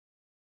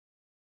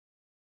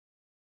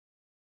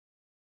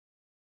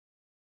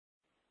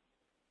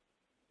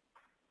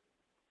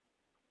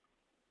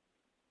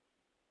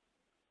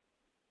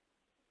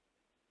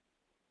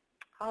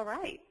All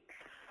right.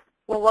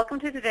 Well, welcome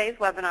to today's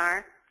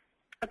webinar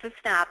of the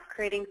SNAP,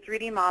 Creating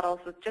 3D Models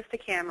with Just a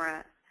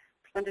Camera,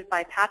 presented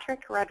by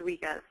Patrick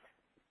Rodriguez.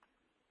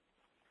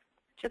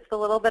 Just a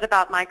little bit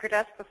about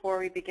Microdesk before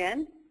we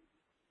begin.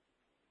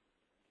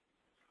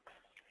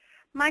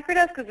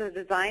 Microdesk is a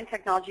design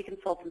technology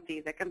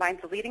consultancy that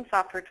combines the leading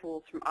software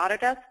tools from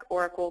Autodesk,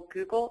 Oracle,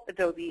 Google,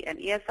 Adobe, and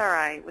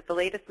ESRI with the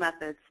latest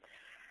methods,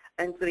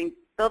 including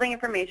building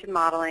information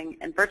modeling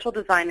and virtual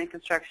design and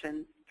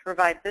construction to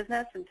provide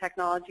business and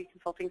technology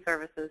consulting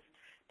services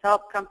to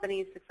help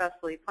companies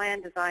successfully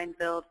plan, design,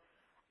 build,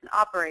 and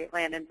operate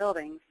land and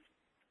buildings.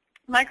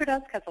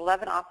 Microdesk has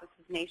 11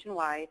 offices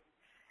nationwide,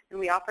 and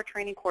we offer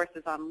training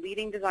courses on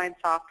leading design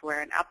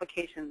software and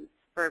applications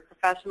for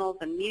professionals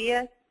in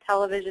media,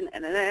 television,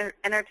 and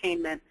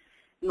entertainment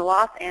in the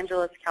Los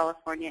Angeles,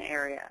 California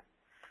area.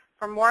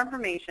 For more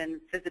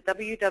information, visit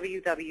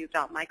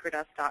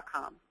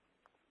www.microdesk.com.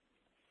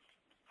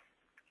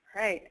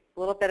 All right, a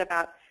little bit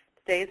about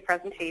today's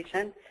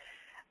presentation.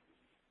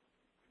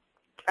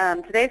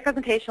 Today's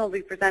presentation will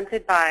be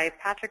presented by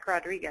Patrick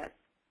Rodriguez.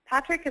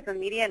 Patrick is a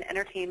media and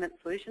entertainment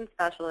solutions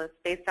specialist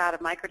based out of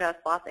Microdesk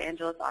Los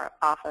Angeles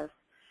office.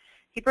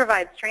 He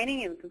provides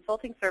training and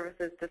consulting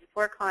services to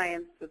support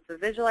clients with the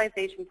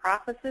visualization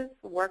processes,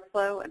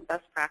 workflow, and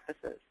best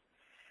practices.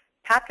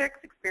 Patrick's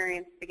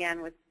experience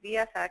began with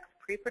VFX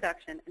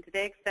pre-production and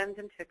today extends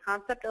into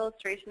concept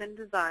illustration and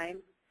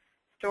design,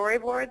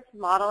 storyboards,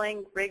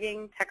 modeling,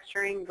 rigging,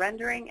 texturing,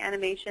 rendering,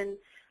 animation,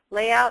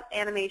 layout,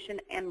 animation,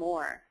 and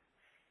more.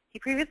 He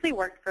previously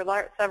worked for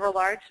several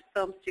large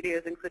film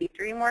studios, including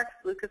DreamWorks,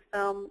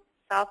 Lucasfilm,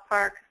 South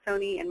Park,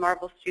 Sony, and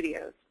Marvel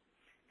Studios.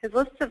 His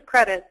list of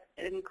credits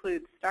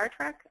includes Star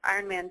Trek,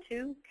 Iron Man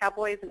 2,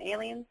 Cowboys and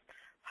Aliens,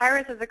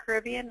 Pirates of the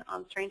Caribbean,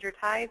 On Stranger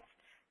Tides,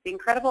 The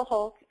Incredible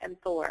Hulk, and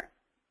Thor.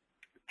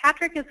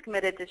 Patrick is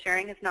committed to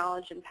sharing his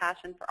knowledge and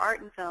passion for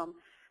art and film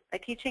by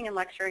teaching and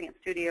lecturing at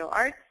Studio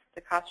Arts, the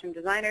Costume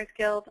Designers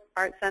Guild,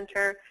 Art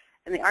Center,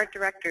 and the Art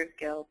Directors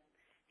Guild.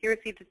 He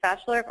received his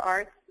Bachelor of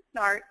Arts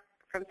in Art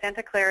from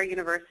Santa Clara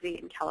University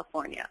in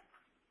California.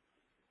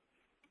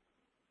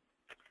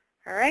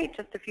 All right,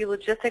 just a few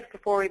logistics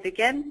before we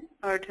begin.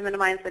 In order to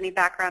minimize any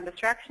background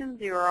distractions,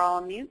 you are all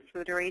on mute for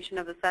the duration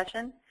of the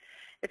session.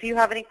 If you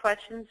have any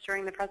questions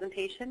during the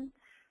presentation,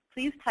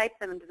 please type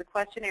them into the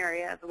question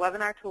area of the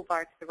webinar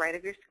toolbar to the right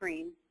of your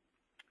screen.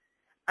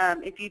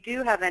 If you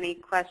do have any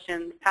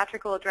questions,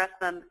 Patrick will address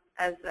them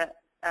as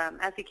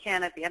he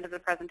can at the end of the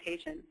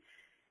presentation.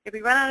 If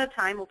we run out of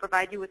time, we'll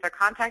provide you with our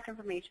contact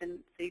information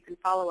so you can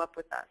follow up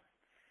with us.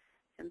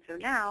 And so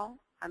now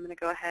I'm going to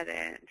go ahead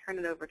and turn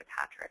it over to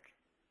Patrick.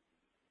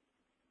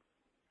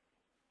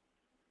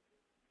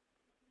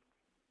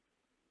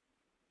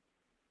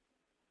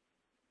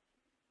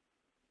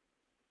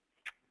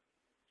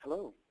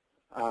 Hello.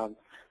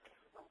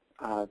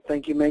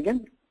 Thank you,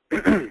 Megan.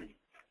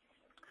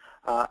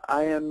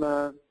 I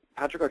am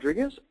Patrick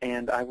Rodriguez,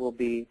 and I will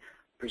be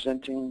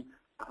presenting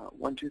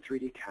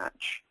 123D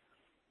Catch.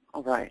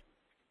 All right.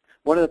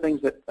 One of the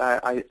things that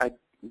I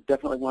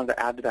definitely wanted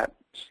to add to that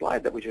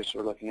slide that we just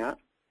were looking at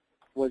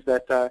was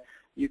that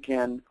you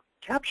can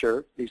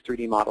capture these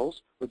 3D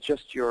models with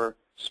just your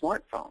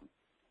smartphone.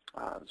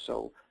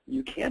 So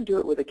you can do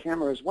it with a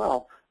camera as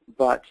well,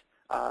 but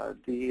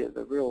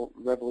the real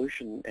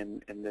revolution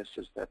in this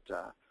is that,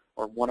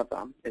 or one of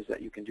them, is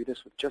that you can do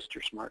this with just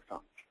your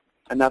smartphone.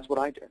 And that's what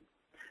I did.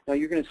 Now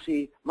you're going to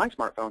see my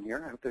smartphone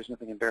here. I hope there's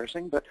nothing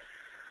embarrassing, but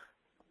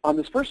on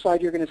this first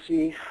slide you're going to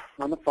see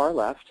on the far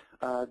left,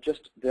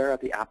 just there at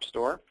the App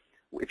Store,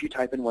 if you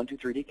type in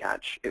 123D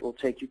Catch, it will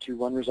take you to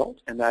one result,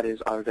 and that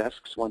is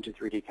Autodesk's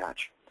 123D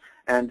Catch.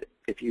 And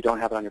if you don't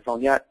have it on your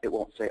phone yet, it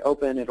won't say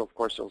open. It'll, of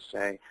course, it'll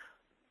say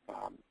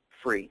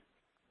free.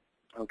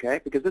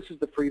 Okay, because this is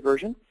the free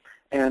version,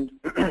 and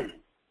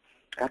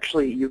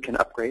actually you can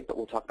upgrade, but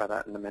we'll talk about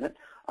that in a minute,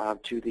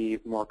 to the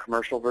more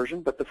commercial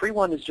version. But the free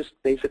one is just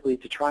basically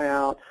to try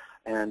out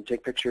and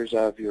take pictures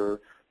of your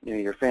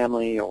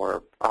family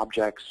or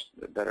objects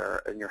that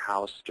are in your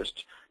house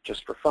just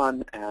for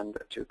fun, and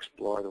to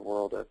explore the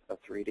world of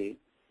 3D,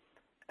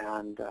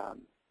 and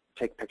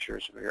take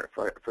pictures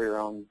for your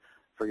own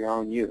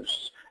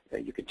use.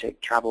 You can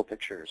take travel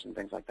pictures and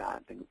things like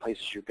that,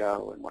 places you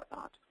go and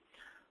whatnot.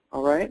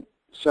 All right.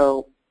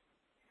 So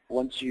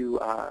once you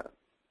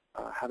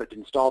have it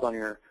installed on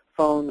your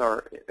phone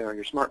or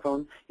your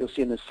smartphone, you'll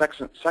see in the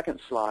second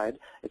slide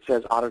it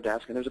says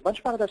Autodesk, and there's a bunch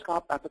of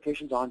Autodesk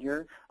applications on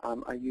here.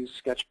 I use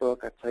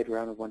Sketchbook. I played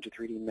around with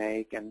 123D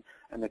Make, and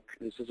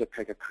this is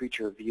like a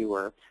creature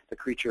viewer. The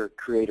creature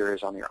creator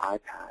is on your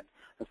iPad.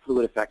 The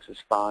Fluid Effects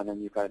is fun,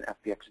 and you've got an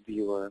FBX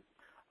viewer,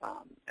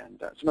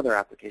 and some other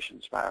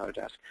applications by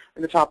Autodesk.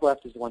 In the top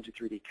left is the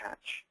 123D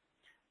Catch,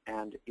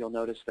 and you'll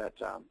notice that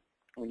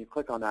when you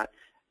click on that,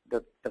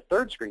 the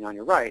third screen on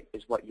your right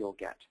is what you'll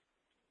get.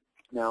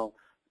 Now,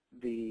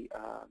 it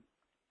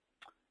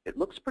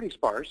looks pretty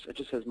sparse. It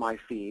just says My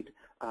Feed.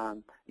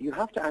 You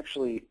have to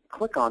actually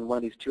click on one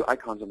of these two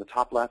icons on the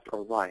top left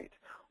or right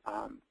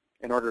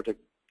in order to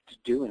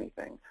do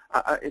anything.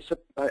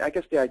 I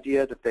guess the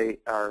idea that they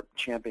are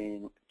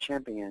championing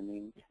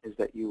is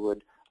that you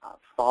would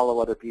follow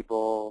other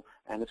people,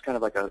 and it's kind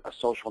of like a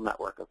social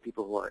network of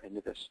people who are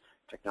into this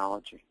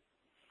technology.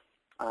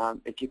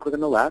 If you click on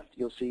the left,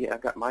 you'll see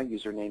I've got my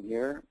username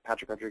here,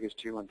 Patrick Rodriguez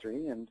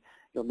 213, and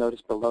you'll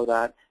notice below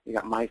that you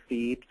got my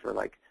feed for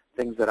like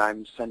things that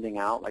I'm sending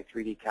out, like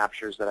 3D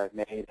captures that I've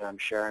made and I'm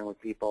sharing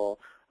with people,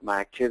 my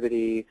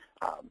activity.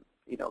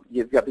 You know,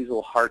 you've got these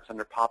little hearts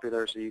under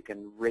popular so you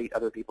can rate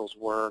other people's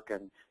work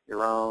and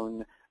your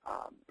own.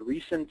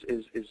 Recent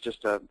is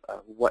just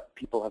what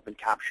people have been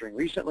capturing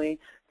recently.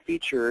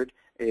 Featured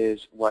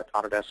is what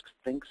Autodesk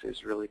thinks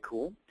is really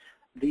cool.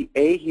 The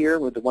A here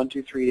with the 1,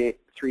 2,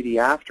 3D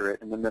after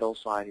it in the middle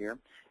slide here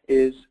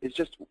is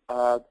just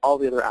all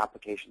the other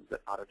applications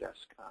that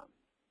Autodesk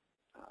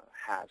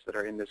has that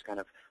are in this kind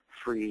of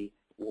free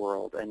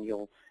world. And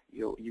you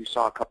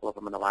saw a couple of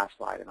them in the last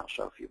slide, and I'll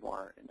show a few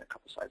more in a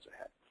couple slides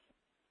ahead.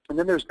 And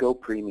then there's Go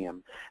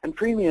Premium. And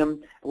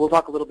Premium, we'll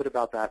talk a little bit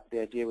about that. The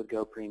idea with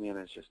Go Premium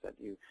is just that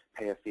you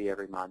pay a fee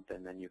every month,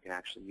 and then you can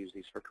actually use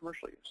these for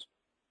commercial use.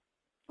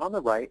 On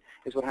the right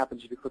is what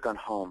happens if you click on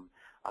Home.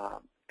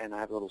 And I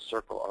have a little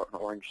circle, or an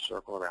orange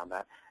circle around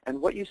that.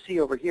 And what you see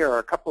over here are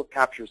a couple of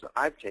captures that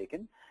I've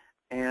taken,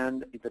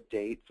 and the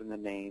dates and the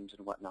names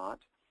and whatnot.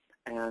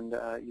 And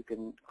you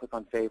can click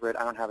on Favorite.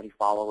 I don't have any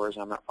followers.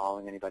 I'm not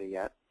following anybody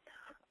yet.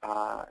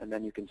 And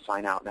then you can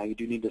sign out. Now, you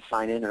do need to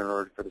sign in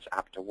order for this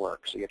app to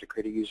work. So you have to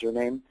create a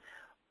username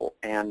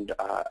and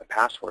a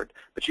password.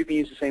 But you can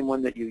use the same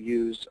one that you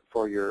use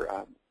for your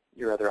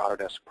other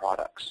Autodesk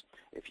products.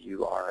 If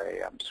you are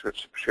a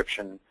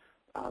subscription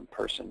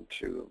person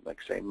to, like,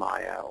 say,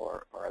 Maya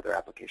or other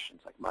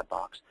applications like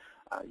Mudbox,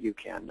 you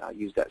can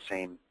use that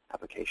same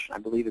application. I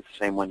believe it's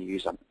the same one you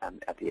use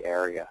at the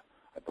area,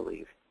 I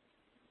believe.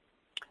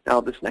 Now,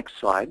 this next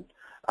slide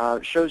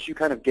shows you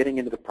kind of getting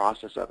into the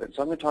process of it.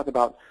 So I'm going to talk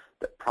about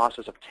the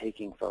process of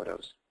taking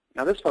photos.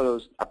 Now, this photo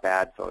is a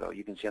bad photo.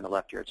 You can see on the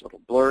left here it's a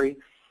little blurry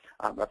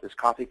of this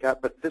coffee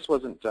cup, but this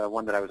wasn't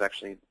one that I was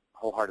actually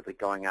wholeheartedly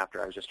going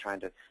after. I was just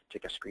trying to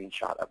take a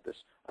screenshot of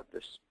this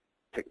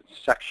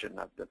section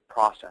of the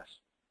process,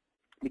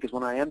 because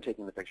when I am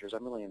taking the pictures,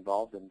 I'm really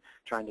involved in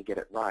trying to get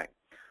it right.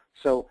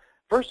 So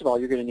first of all,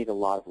 you're going to need a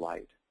lot of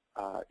light.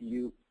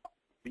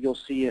 You'll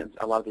see in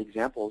a lot of the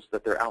examples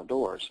that they're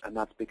outdoors, and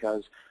that's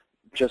because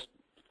just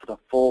the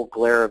full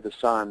glare of the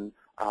sun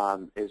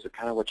is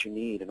kind of what you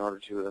need in order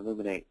to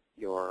illuminate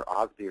your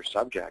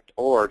subject,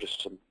 or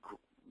just some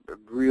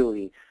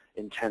really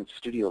intense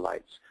studio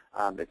lights.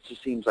 It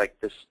just seems like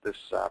this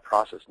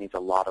process needs a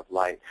lot of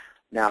light.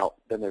 Now,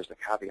 then there's the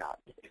caveat.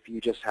 If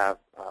you just have,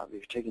 if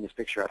you're taking this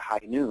picture at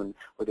high noon,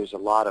 where there's a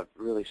lot of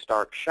really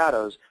stark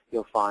shadows,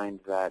 you'll find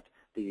that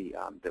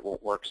that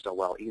won't work so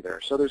well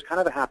either. So there's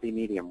kind of a happy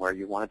medium where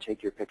you want to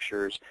take your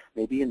pictures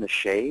maybe in the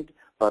shade,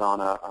 but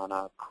on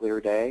a clear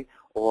day,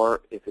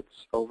 or if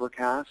it's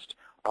overcast.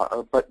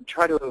 But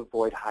try to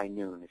avoid high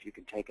noon. If you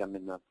can take them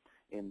in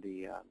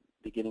the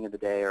beginning of the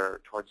day or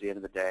towards the end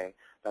of the day,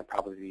 that'd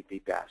probably be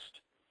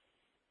best.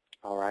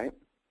 All right.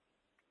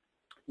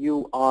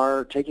 You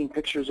are taking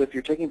pictures. If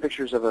you're taking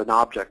pictures of an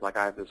object, like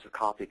I have this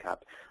coffee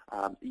cup,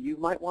 you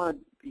might want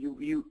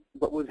to.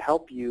 What would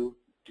help you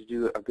to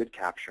do a good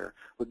capture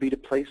would be to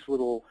place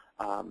little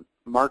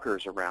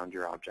markers around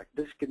your object.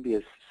 This can be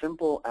as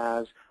simple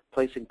as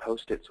placing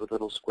Post-its with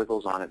little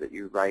squiggles on it that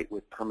you write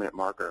with permanent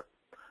marker,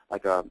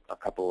 like a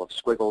couple of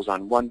squiggles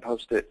on one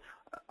Post-it,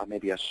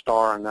 maybe a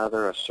star on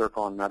another, a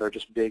circle on another,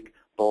 just big,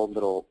 bold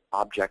little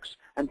objects,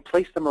 and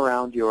place them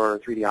around your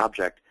 3D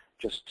object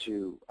just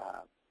to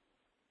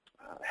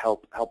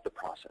help the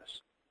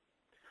process.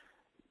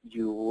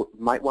 You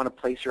might want to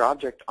place your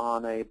object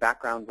on a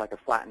background like a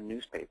flattened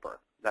newspaper.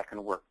 That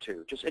can work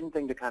too. Just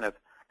anything to kind of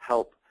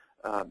help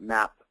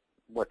map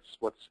what's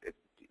on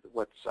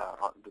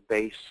the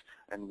base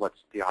and what's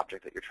the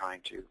object that you're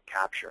trying to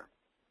capture.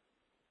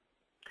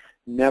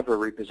 Never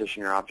reposition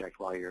your object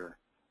while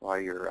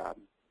you're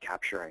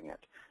capturing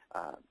it.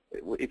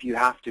 If you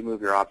have to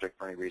move your object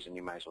for any reason,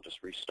 you might as well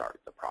just restart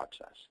the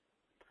process.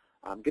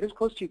 Get as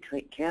close to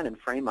you can and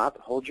frame up.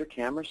 Hold your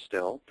camera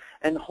still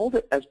and hold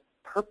it as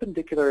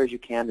perpendicular as you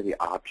can to the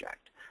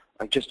object,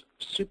 like just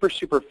super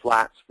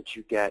flat so that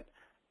you get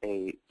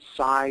a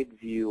side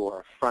view or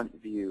a front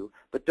view,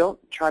 but don't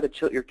try to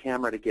tilt your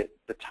camera to get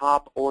the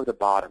top or the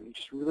bottom. You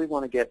just really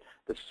want to get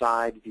the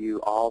side view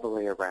all the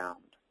way around.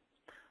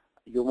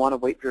 You'll want to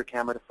wait for your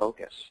camera to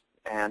focus,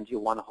 and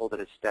you'll want to hold it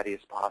as steady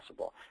as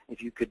possible.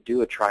 If you could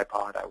do a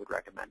tripod, I would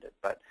recommend it,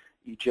 but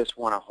you just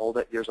want to hold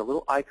it. There's a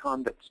little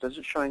icon that's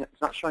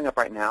it's not showing up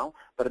right now,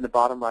 but in the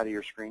bottom right of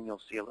your screen,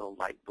 you'll see a little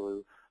light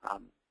blue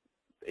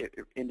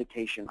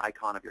indication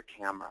icon of your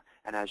camera,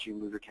 and as you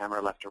move your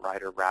camera left to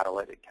right or rattle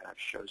it, it kind of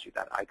shows you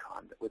that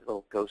icon with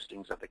little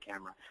ghostings of the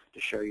camera to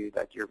show you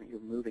that you're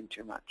moving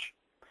too much.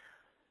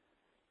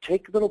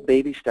 Take little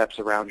baby steps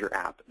around your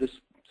app. This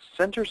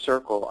center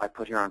circle I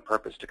put here on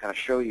purpose to kind of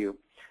show you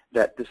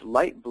that this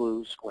light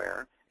blue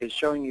square is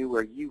showing you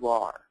where you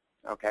are,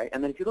 okay?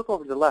 And then if you look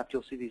over to the left,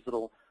 you'll see these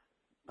little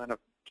kind of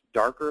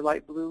darker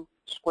light blue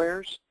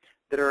squares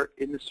that are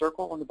in the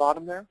circle on the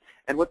bottom there.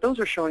 And what those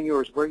are showing you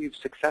is where you've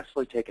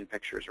successfully taken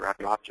pictures around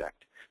the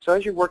object. So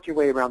as you work your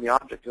way around the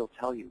object, it'll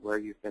tell you where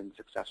you've been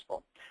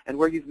successful and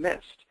where you've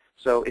missed.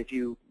 So if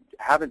you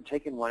haven't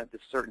taken one at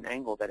this certain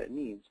angle that it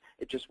needs,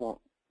 it just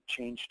won't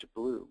change to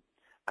blue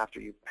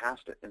after you've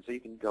passed it. And so you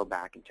can go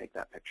back and take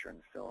that picture and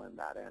fill in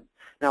that in.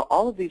 Now,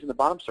 all of these in the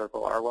bottom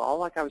circle are, well, all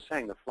like I was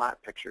saying, the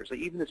flat pictures. So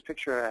even this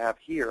picture I have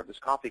here of this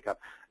coffee cup,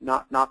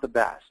 not the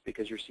best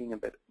because you're seeing a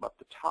bit up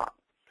the top.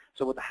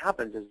 So what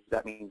happens is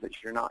that means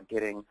that you're not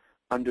getting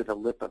under the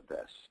lip of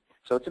this.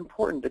 So it's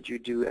important that you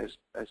do as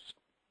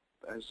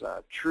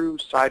true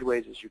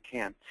sideways as you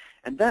can.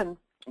 And then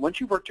once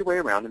you've worked your way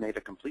around and made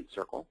a complete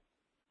circle,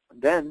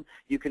 then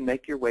you can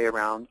make your way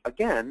around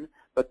again,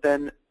 but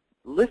then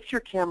lift your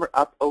camera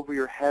up over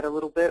your head a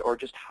little bit or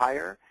just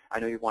higher. I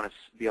know you want to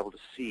be able to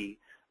see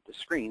the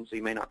screen, so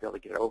you may not be able to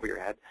get it over your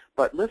head,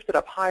 but lift it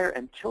up higher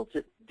and tilt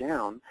it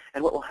down.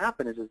 And what will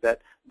happen is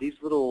that these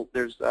little,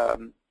 there's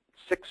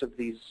 6 of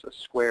these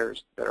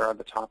squares that are on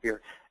the top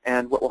here,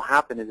 and what will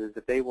happen is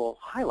that they will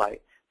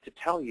highlight to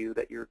tell you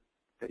that you're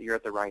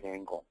at the right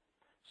angle.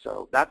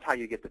 So that's how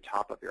you get the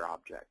top of your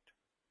object.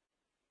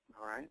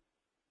 All right?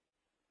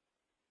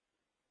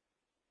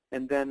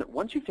 And then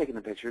once you've taken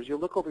the pictures, you'll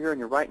look over here on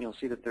your right and you'll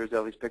see that there's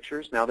all these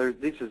pictures. Now,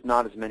 this is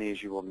not as many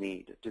as you will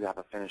need to have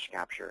a finished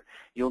capture.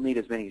 You'll need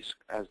as many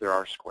as there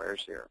are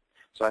squares here.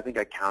 So I think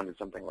I counted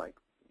something like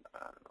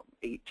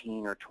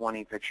 18 or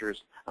 20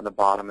 pictures on the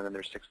bottom, and then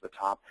there's 6 at the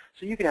top.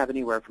 So you can have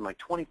anywhere from like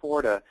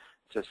 24 to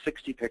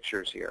 60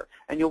 pictures here.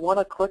 And you'll want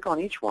to click on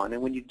each one,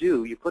 and when you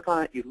do, you click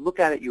on it, you look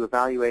at it, you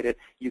evaluate it,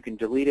 you can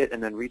delete it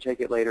and then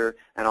retake it later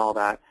and all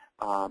that.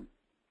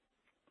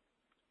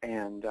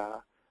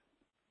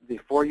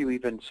 Before you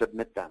even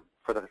submit them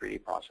for the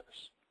 3D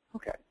process.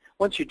 Okay.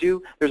 Once you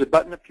do, there's a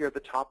button up here at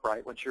the top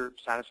right once you're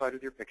satisfied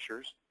with your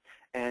pictures,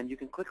 and you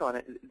can click on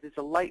it. It's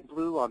a light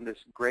blue on this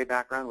gray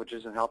background, which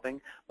isn't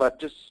helping, but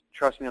just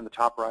trust me, on the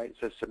top right it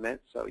says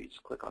submit, so you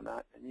just click on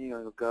that, and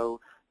you'll go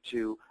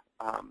to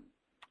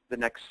the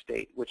next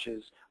state, which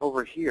is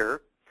over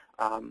here.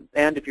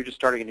 And if you're just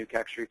starting a new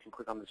capture, you can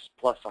click on this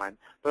plus sign.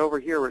 But over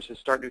here where it says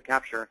Start New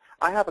Capture,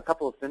 I have a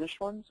couple of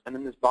finished ones, and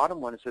then this bottom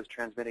one, it says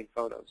Transmitting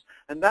Photos.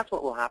 And that's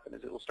what will happen,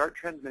 is it will start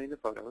transmitting the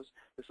photos.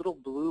 This little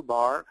blue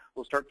bar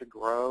will start to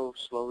grow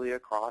slowly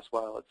across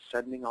while it's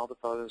sending all the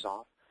photos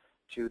off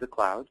to the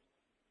cloud.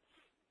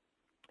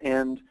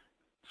 And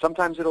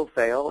sometimes it'll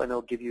fail, and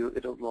it'll give you,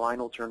 the line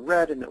will turn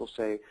red, and it will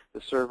say the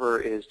server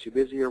is too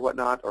busy or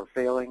whatnot, or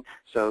failing,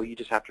 so you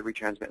just have to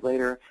retransmit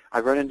later.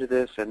 I've run into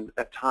this, and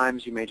at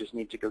times you may just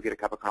need to go get a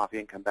cup of coffee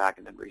and come back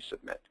and then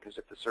resubmit, because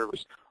if the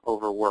server's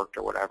overworked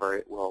or whatever,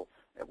 it will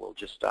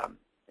just,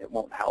 it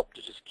won't help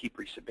to just keep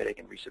resubmitting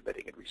and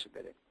resubmitting and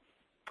resubmitting.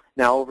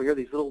 Now over here,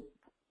 these little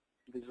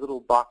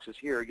boxes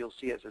here, you'll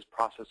see it says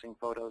processing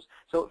photos.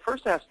 So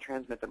first it has to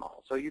transmit them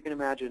all. So you can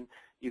imagine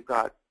you've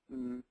got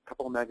a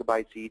couple of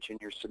megabytes each, and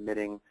you're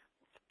submitting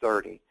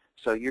 30.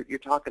 So you're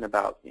talking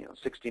about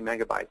 60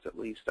 megabytes at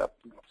least up,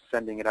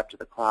 sending it up to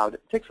the cloud.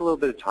 It takes a little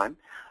bit of time,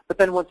 but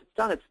then once it's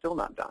done, it's still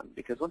not done,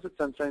 because once it's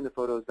done sending the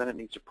photos, then it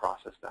needs to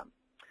process them.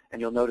 And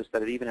you'll notice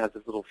that it even has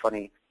this little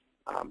funny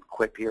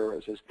quip here where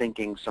it says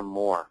thinking some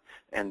more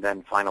and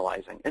then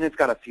finalizing. And it's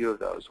got a few of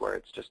those where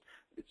it's just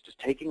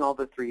taking all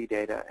the 3D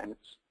data and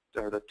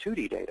or the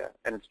 2D data,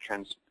 and it's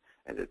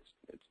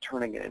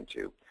turning it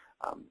into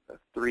the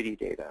 3D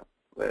data.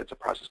 It's a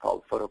process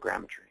called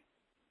photogrammetry.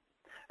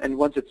 And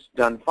once it's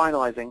done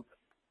finalizing,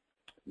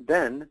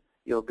 then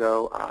you'll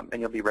go and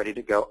you'll be ready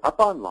to go up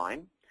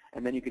online,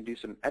 and then you can do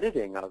some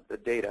editing of the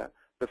data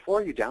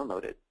before you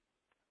download it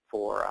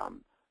for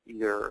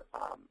either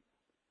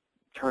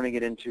turning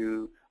it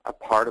into a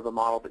part of a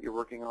model that you're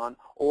working on,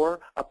 or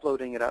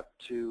uploading it up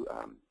to,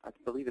 I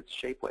believe it's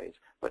Shapeways,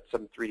 but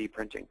some 3D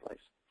printing place.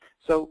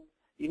 So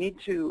you need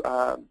to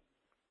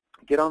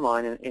get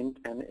online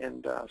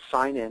and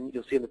sign in.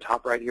 You'll see in the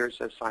top right here it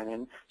says sign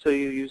in. So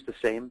you use the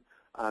same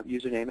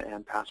username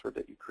and password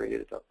that you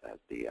created at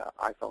the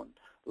iPhone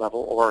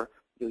level, or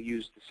you'll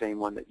use the same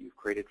one that you've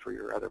created for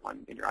your other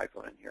one in your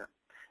iPhone in here.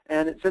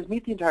 And it says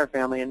meet the entire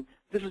family, and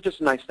this is just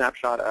a nice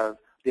snapshot of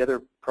the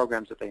other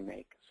programs that they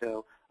make.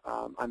 So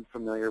I'm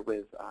familiar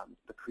with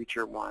the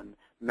Creature one.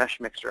 Mesh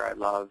Mixer I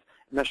love.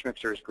 Mesh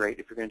Mixer is great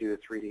if you're going to do a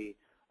 3D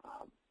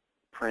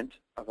print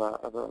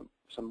of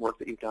some work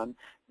that you've done.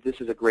 This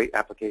is a great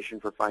application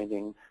for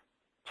finding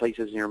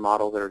places in your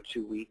model that are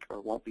too weak or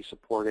won't be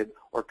supported,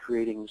 or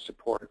creating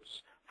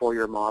supports for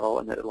your model,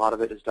 and that a lot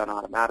of it is done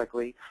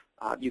automatically.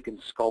 You can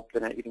sculpt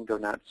in it. You can go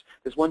nuts.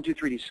 This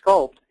 123D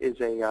Sculpt is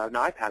an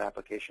iPad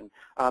application.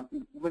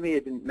 We may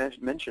have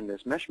mentioned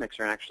this. Mesh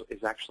Mixer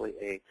is actually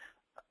a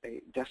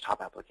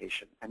desktop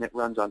application, and it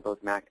runs on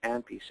both Mac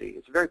and PC.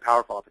 It's a very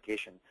powerful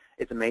application.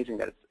 It's amazing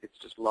that it's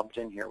just lumped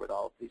in here with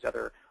all these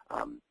other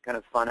kind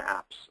of fun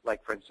apps,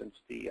 like for instance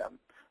the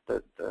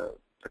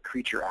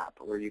Creature app,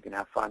 where you can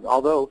have fun.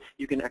 Although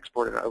you can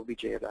export an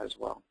OBJ of that as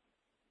well.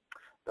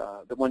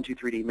 The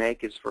 123D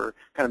Make is for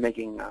kind of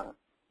making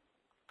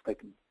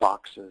like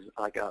boxes,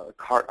 like a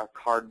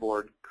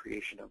cardboard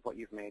creation of what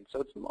you've made.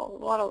 So it's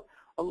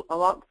a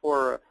lot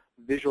for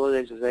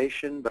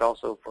visualization, but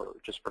also for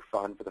just for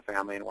fun for the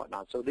family and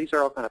whatnot. So these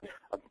are all kind of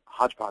a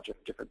hodgepodge of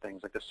different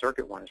things. Like the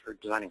circuit one is for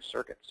designing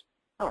circuits.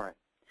 All right.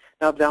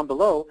 Now down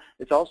below,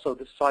 it's also,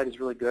 this slide is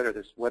really good, or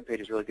this web page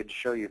is really good to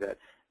show you that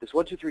this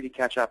 123D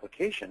Catch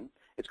application,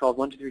 it's called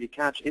 123D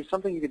Catch, is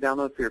something you can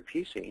download for your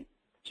PC.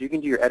 So you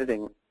can do your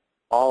editing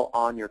all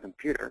on your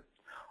computer.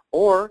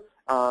 Or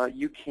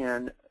you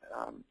can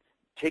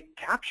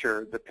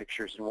capture the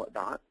pictures and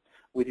whatnot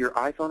with your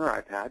iPhone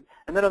or iPad.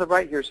 And then on the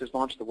right here it says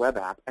launch the web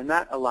app, and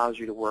that allows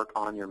you to work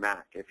on your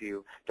Mac if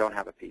you don't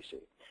have a PC.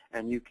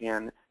 And you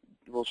can,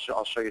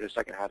 I'll show you in a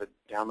second how to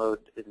download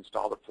and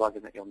install the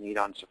plugin that you'll need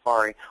on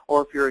Safari.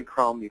 Or if you're in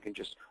Chrome, you can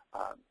just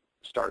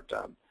start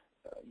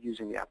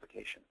using the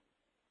application.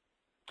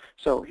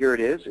 So here it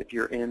is. If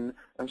you're in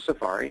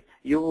Safari,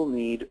 you will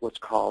need what's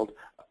called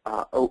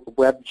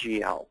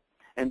WebGL.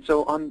 And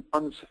so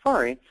on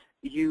Safari,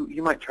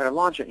 you might try to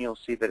launch it, and you'll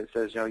see that it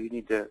says, you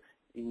need to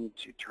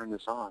turn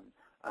this on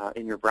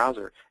in your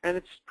browser. And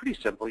it's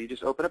pretty simple. You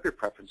just open up your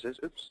preferences.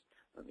 Oops,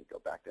 let me go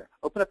back there.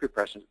 Open up your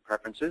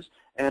preferences,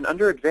 and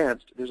under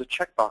Advanced, there's a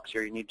checkbox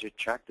here you need to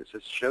check that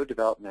says Show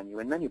Develop Menu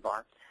and Menu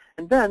Bar.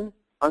 And then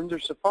under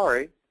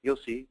Safari, you'll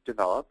see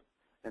Develop,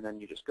 and then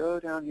you just go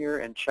down here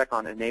and check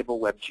on Enable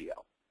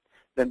WebGL.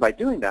 Then by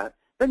doing that,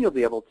 then you'll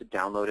be able to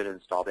download it and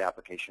install the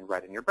application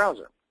right in your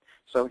browser.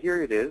 So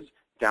here it is.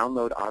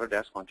 Download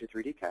Autodesk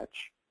 123D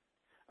Catch.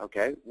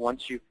 Okay,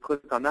 once you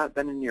click on that,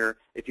 then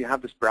if you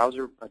have this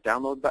browser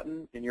download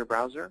button in your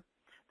browser,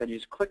 then you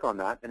just click on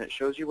that, and it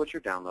shows you what you're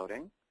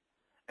downloading.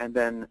 And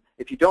then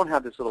if you don't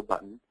have this little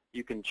button,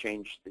 you can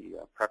change the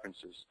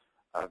preferences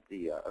of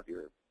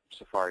your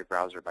Safari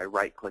browser by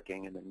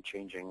right-clicking and then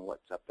changing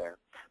what's up there.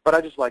 But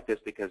I just like this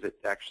because it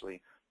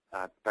actually,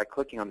 by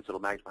clicking on this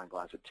little magnifying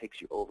glass, it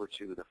takes you over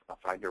to the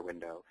Finder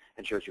window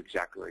and shows you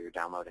exactly where you're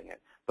downloading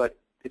it. But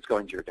it's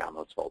going to your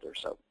downloads folder,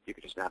 so you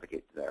can just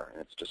navigate there,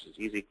 and it's just as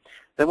easy.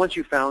 Then once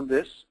you found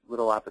this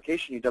little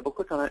application, you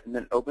double-click on it, and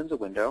then it opens a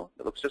window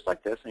that looks just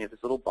like this, and you have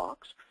this little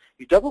box.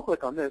 You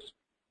double-click on this,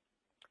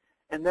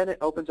 and then it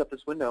opens up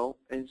this window,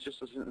 and it's just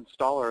an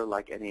installer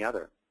like any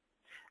other.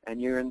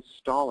 And you're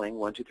installing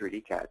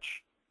 123D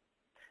Catch.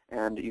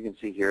 And you can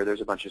see here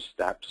there's a bunch of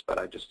steps, but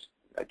I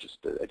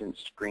didn't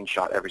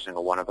screenshot every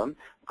single one of them.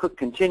 Click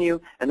Continue,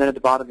 and then at the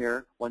bottom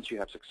here, once you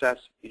have success,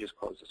 you just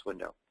close this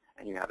window,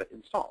 and you have it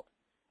installed.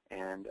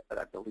 And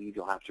I believe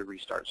you'll have to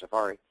restart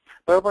Safari.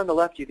 But over on the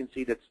left, you can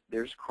see that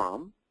there's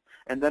Chrome,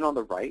 and then on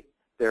the right,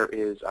 there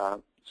is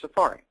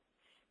Safari.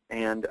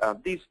 And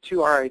these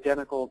two are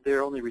identical. The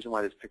only reason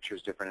why this picture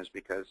is different is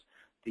because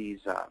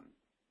these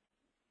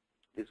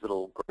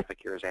little graphic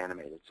here is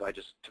animated. So I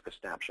just took a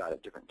snapshot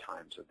at different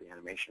times of the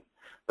animation.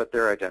 But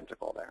they're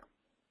identical there.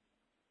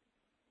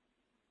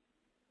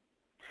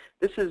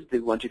 This is the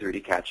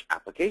 123D Catch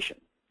application.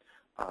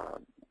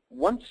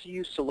 Once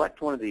you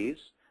select one of these,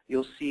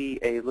 you'll see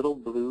a little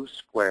blue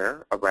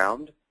square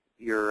around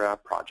your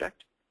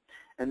project.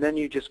 And then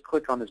you just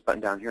click on this button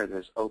down here that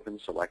says Open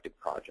Selected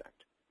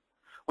Project.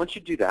 Once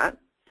you do that,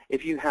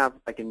 if you have,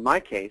 like in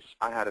my case,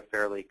 I had a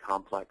fairly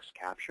complex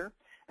capture.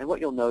 And what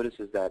you'll notice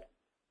is that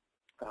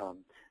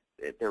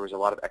there was a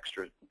lot of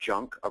extra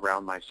junk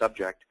around my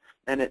subject.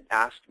 And it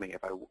asked me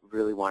if I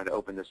really wanted to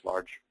open this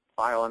large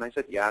file. And I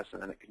said yes,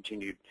 and then it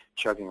continued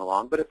chugging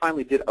along. But it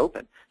finally did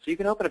open. So you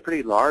can open a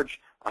pretty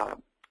large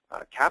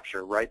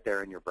capture right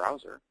there in your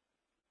browser.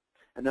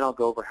 And then I'll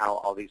go over how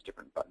all these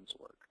different buttons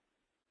work.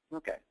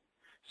 Okay,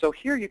 so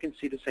here you can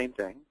see the same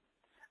thing.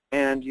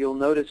 And you'll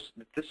notice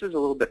that this is a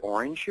little bit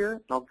orange here.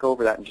 And I'll go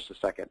over that in just a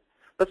second.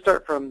 Let's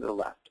start from the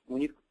left.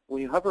 When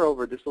you hover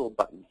over this little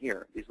button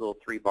here, these little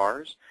 3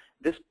 bars,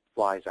 this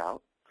flies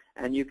out.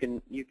 And you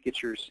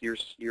get your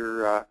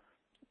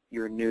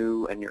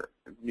new and your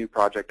new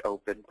project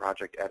open,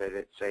 project edit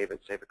it, save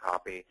a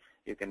copy.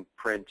 You can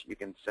print, you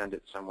can send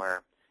it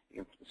somewhere.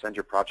 You can send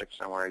your project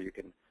somewhere. You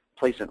can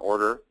place an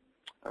order,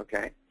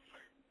 okay,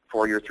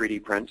 for your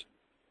 3D print.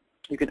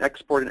 You can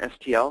export an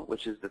STL,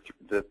 which is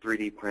the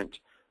 3D print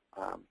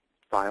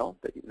file,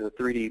 the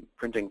 3D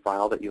printing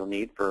file that you'll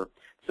need for,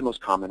 it's the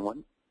most common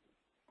one.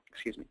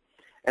 Excuse me.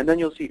 And then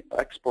you'll see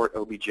export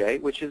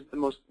OBJ, which is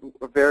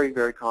a very,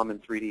 very common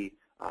 3D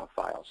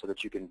file, so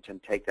that you can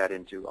take that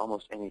into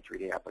almost any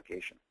 3D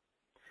application.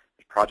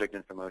 Project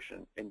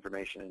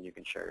information, and you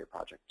can share your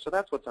project. So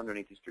that's what's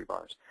underneath these 3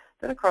 bars.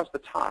 Then across the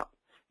top,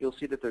 you'll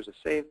see that there's a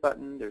save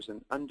button, there's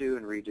an undo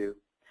and redo,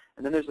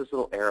 and then there's this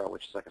little arrow,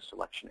 which is like a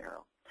selection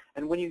arrow.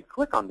 And when you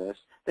click on this,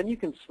 then you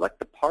can select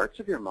the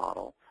parts of your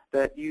model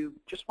that you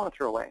just want to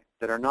throw away,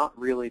 that are not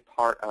really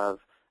part of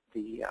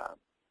the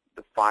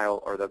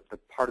file or the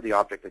part of the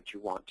object that you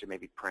want to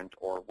maybe print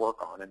or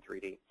work on in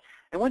 3D.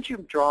 And once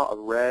you draw a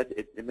red,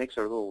 it makes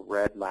a little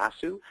red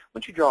lasso.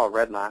 Once you draw a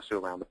red lasso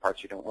around the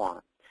parts you don't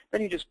want,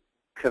 then you just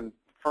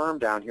confirm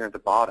down here at the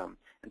bottom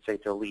and say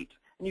delete.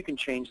 And you can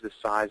change the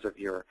size of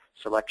your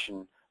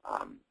selection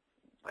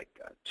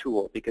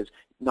tool, because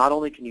not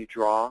only can you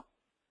draw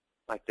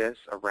like this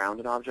around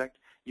an object,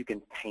 you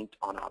can paint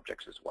on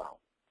objects as well.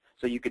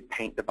 So you could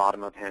paint the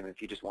bottom of him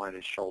if you just wanted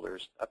his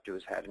shoulders up to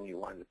his head and you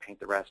wanted to paint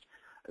the rest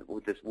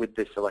with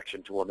this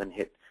selection tool, then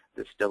hit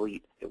this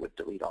delete, it would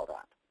delete all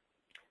that.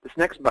 This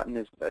next button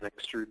is an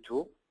extrude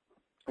tool,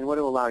 and what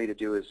it will allow you to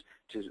do is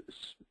to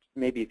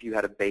maybe if you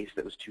had a base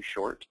that was too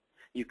short,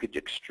 you could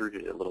extrude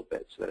it a little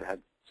bit so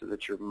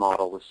that your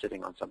model was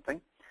sitting on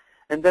something.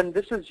 And then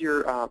this is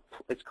your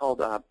it's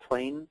called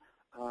plane.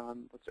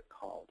 What's it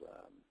called?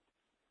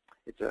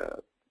 It's a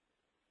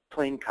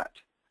plane cut.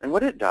 And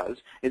what it does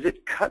is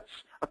it cuts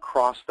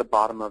across the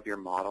bottom of your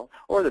model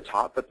or the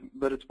top,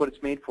 but it's what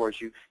it's made for is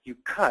you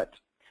cut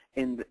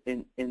in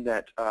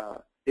that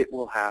it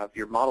will have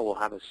your model will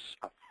have a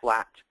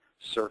flat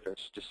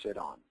surface to sit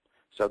on.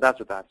 So that's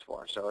what that's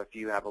for. So if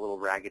you have a little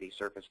raggedy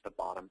surface at the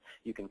bottom,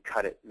 you can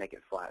cut it, make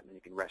it flat, and then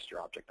you can rest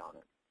your object on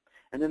it.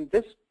 And then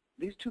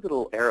these two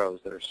little arrows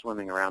that are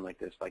swimming around like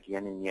this, like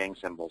yin and yang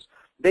symbols,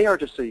 they are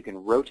just so you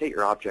can rotate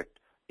your object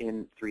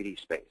in 3D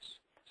space.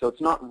 So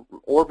it's not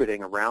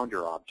orbiting around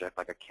your object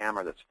like a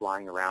camera that's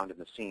flying around in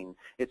the scene.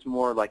 It's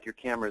more like your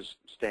camera's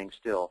staying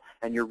still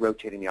and you're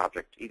rotating the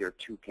object either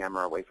to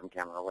camera, away from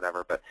camera, or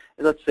whatever. But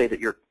let's say that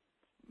your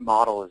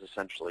model is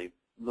essentially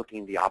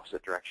looking the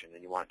opposite direction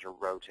and you want it to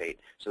rotate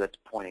so that's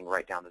pointing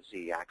right down the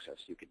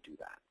Z-axis. You could do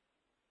that.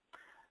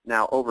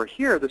 Now over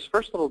here, this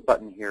first little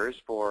button here is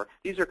for,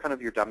 these are kind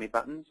of your dummy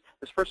buttons.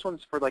 This first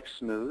one's for like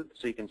smooth,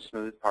 so you can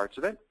smooth parts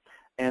of it.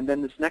 And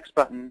then this next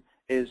button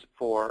is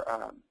for,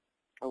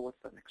 oh,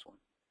 what's the next one?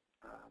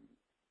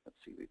 Let's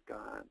see, we've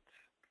got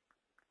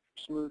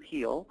smooth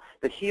heel.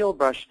 The heel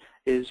brush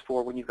is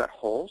for when you've got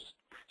holes.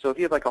 So if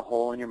you have like a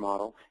hole in your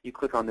model, you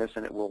click on this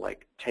and it will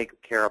like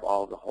take care of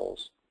all of the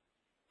holes.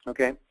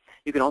 Okay?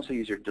 You can also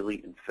use your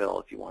delete and fill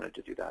if you wanted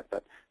to do that,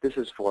 but this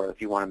is for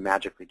if you want to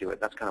magically do it.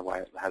 That's kind of why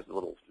it has the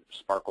little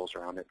sparkles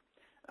around it.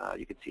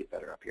 You can see it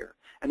better up here.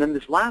 And then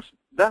this last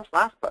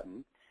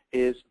button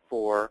is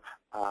for,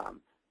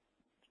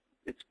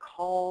 it's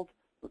called,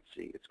 let's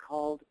see, it's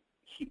called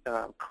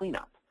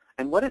cleanup.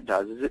 And what it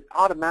does is it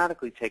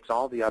automatically takes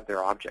all the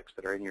other objects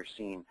that are in your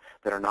scene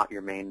that are not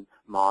your main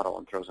model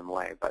and throws them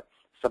away. But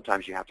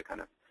sometimes you have to kind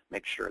of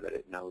make sure that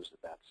it knows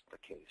that that's the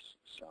case.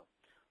 So,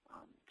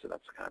 so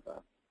that's kind of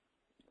a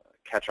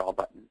catch-all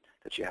button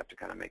that you have to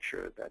kind of make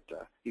sure that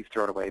you've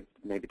thrown away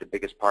maybe the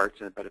biggest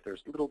parts, but if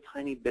there's little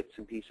tiny bits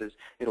and pieces,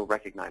 it'll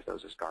recognize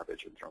those as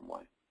garbage and throw them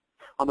away.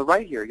 On the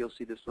right here, you'll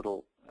see this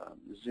little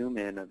zoom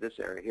in of this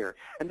area here,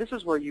 and this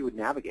is where you would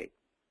navigate.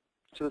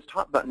 So this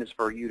top button is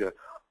for you to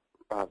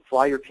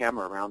fly your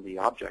camera around the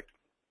object.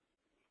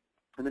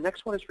 And the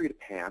next one is for you to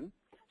pan,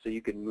 so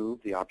you can move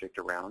the object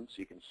around so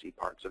you can see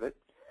parts of it.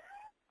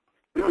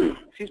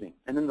 Excuse me.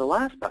 And then the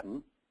last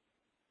button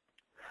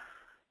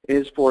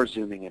is for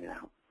zooming in and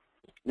out.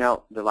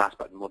 Now, the last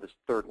button, well, this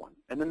third one.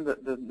 And then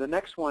the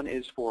next one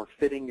is for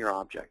fitting your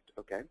object,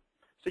 okay?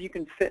 So you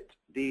can fit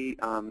the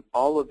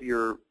all of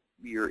your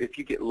if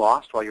you get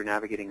lost while you're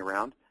navigating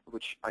around,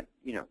 which,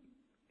 you know,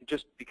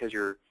 just because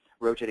you're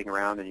rotating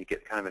around and you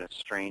get kind of in a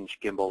strange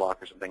gimbal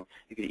lock or something,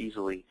 you could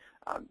easily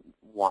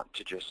want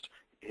to just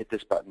hit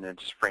this button and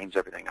it just frames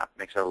everything up,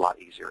 makes it a lot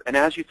easier. And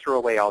as you throw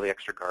away all the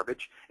extra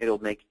garbage,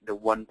 it'll make the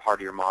one part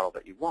of your model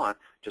that you want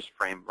just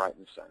frame right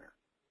in the center.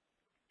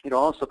 It'll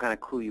also kind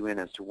of clue you in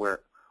as to where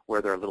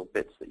there are little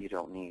bits that you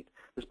don't need.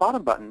 This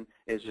bottom button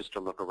is just to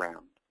look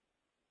around.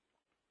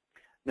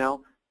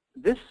 Now,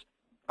 this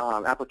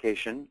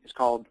application is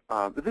called,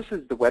 this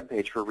is the web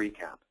page for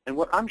Recap. And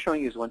what I'm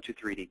showing you is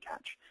 123D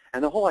Catch.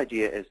 And the whole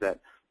idea is that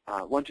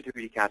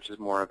 123D Catch is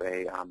more of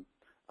a,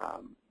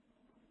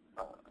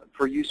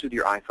 for use with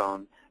your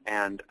iPhone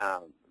and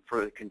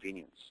for the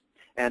convenience.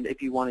 And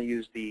if you want to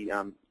use the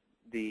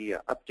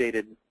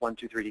updated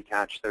 123D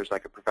Catch, there's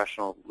like a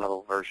professional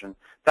level version.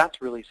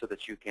 That's really so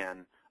that you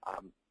can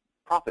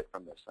profit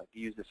from this, like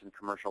use this in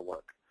commercial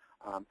work.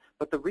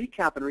 But the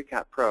Recap and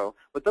Recap Pro,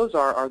 what those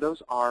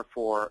are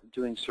for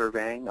doing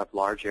surveying of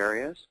large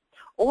areas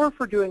or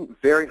for doing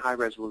very high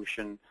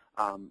resolution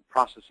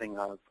processing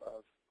of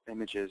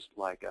images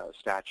like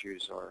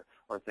statues or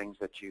things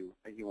that you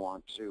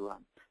want to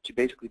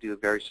basically do a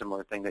very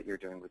similar thing that you're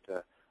doing with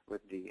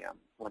the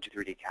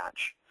 123D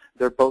Catch.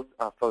 They're both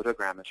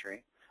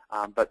photogrammetry,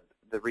 but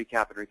the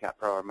Recap and Recap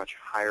Pro are much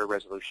higher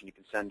resolution. You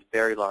can send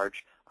very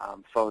large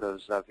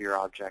photos of your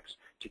objects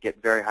to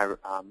get very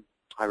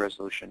high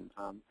resolution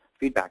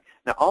feedback.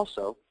 Now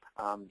also,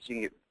 so you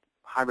can get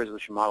high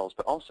resolution models,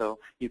 but also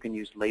you can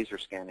use laser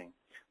scanning.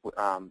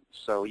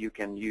 So you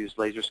can use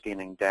laser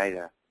scanning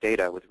data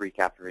with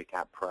Recap and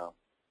Recap Pro.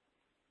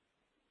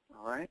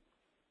 All right.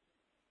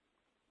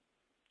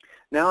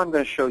 Now I'm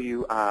going to show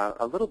you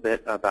a little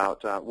bit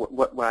about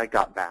what I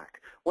got back.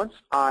 Once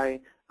I,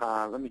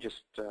 let me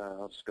just,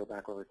 I'll just go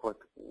back really quick.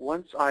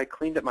 Once I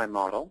cleaned up my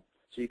model,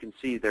 so you can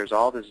see there's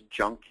all this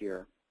junk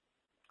here.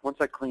 Once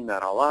I cleaned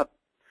that all up,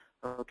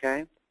 okay,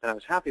 and I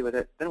was happy with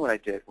it, then what I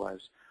did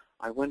was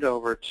I went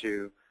over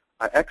to,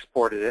 I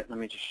exported it. Let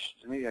me just,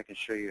 maybe I can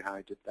show you how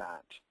I did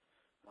that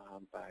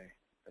by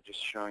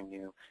just showing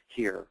you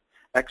here,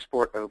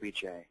 Export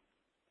OBJ.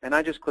 And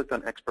I just clicked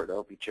on Export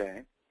OBJ.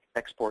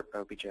 export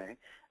OBJ,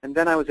 and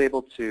then I was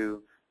able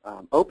to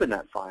open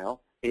that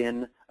file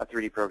in a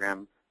 3D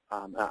program.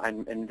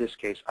 In this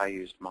case, I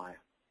used Maya.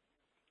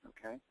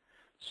 Okay,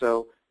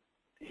 so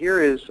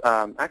here is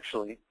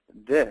actually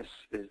this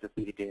is the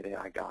 3D data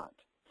I got.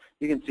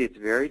 You can see it's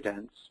very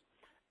dense,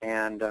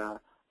 and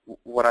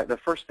the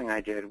first thing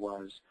I did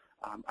was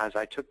as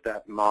I took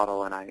that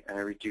model and I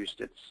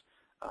reduced its.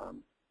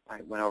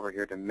 I went over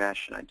here to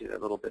mesh and I did a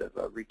little bit of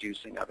a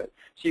reducing of it.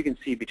 So you can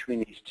see between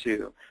these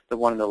two, the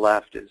one on the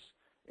left is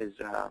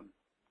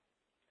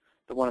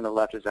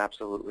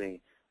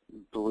absolutely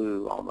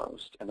blue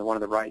almost, and the one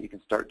on the right you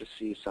can start to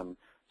see some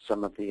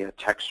of the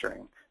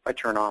texturing. If I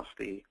turn off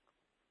the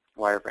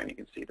wireframe, you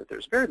can see that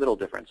there's very little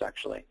difference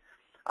actually,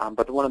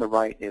 but the one on the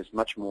right is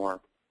much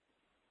more,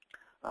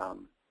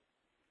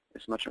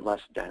 it's much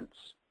less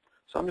dense.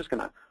 So I'm just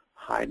going to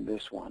hide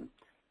this one,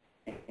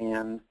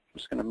 and I'm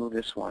just going to move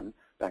this one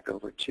back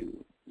over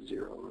to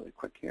 0 really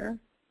quick here.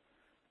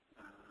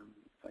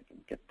 If I can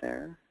get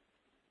there.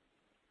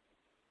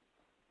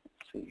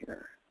 Let's see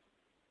here.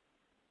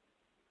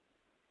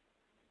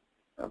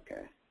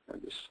 Okay,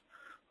 this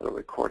little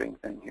recording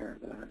thing here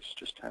that I was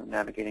just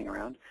navigating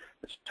around.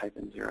 Let's type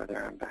in 0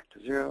 there. I'm back to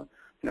 0. I'm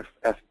going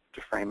to F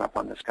to frame up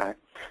on this guy.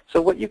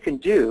 So what you can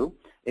do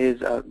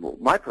is, well,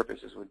 my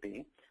purposes would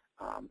be,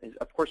 is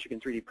of course you can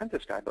 3D print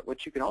this guy, but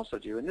what you can also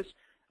do, and this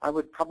I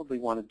would probably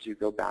want to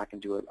go back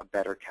and do a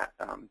better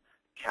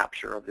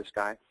capture of this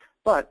guy.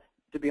 But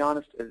to be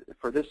honest,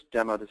 for this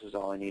demo, this is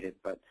all I needed.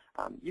 But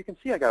you can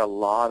see I got a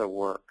lot of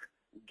work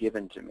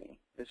given to me.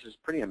 This is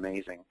pretty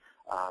amazing.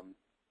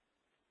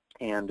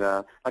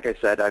 Like I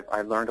said,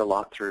 I learned a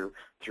lot through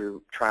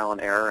trial and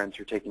error and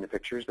through taking the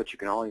pictures. But you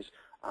can always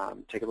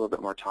take a little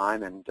bit more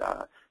time and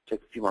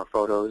take a few more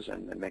photos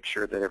and make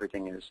sure that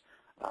everything is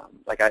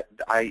like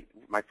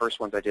my first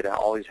ones I did, I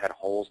always had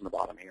holes in the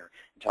bottom here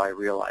until I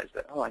realized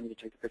that, oh, I need to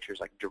take the pictures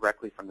like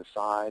directly from the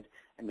side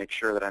and make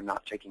sure that I'm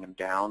not taking them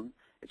down.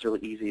 It's really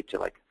easy to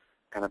like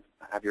kind of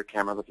have your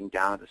camera looking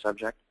down at the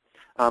subject.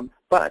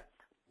 But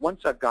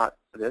once I've got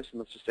this, and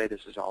let's just say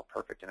this is all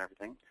perfect and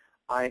everything,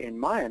 in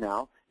Maya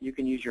now, you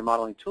can use your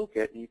modeling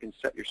toolkit and you can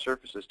set your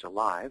surfaces to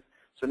live.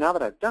 So now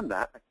that I've done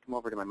that, I come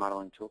over to my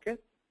modeling toolkit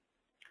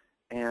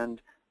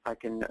and I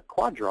can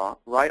quad draw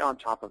right on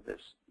top of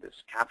this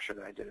capture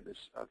that I did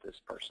of this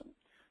person.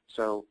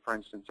 So, for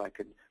instance, I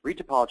could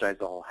retopologize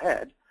the whole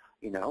head,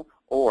 you know,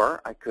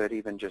 or I could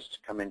even just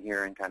come in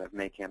here and kind of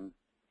make him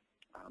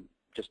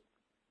just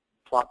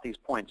plot these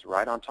points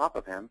right on top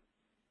of him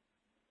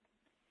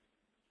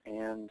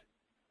and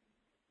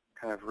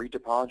kind of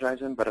retopologize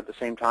him. But at the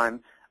same time,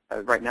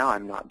 right now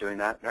I'm not doing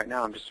that. Right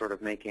now I'm just sort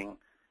of making,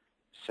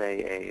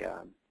 say,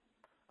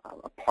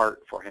 a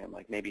part for him,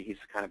 like maybe he's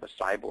kind of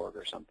a cyborg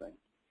or something.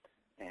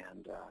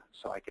 And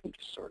so I can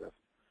just sort of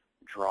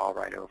draw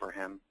right over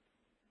him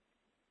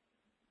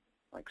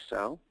like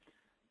so.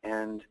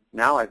 And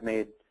now I've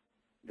made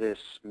this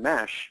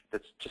mesh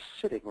that's just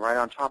sitting right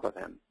on top of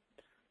him.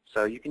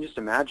 So you can just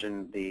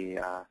imagine the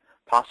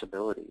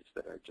possibilities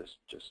that are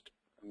just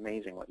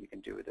amazing what you can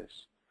do with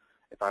this.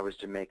 If I was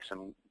to make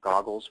some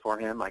goggles for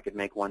him, I could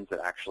make ones that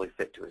actually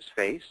fit to his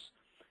face.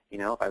 You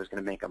know, if I was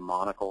going to make a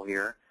monocle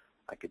here,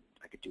 I could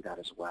do that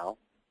as well.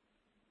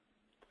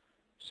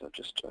 So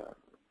just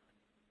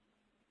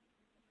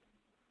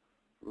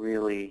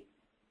really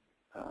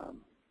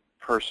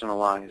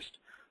personalized,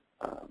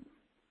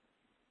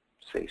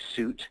 say,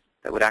 suit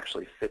that would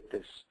actually fit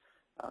this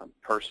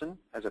person,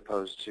 as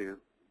opposed to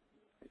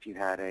if you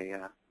had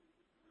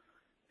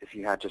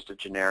just a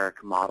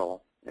generic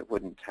model, it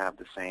wouldn't have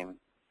the same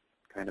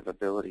kind of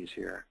abilities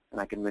here. And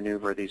I can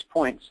maneuver these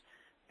points,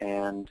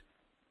 and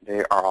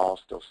they are all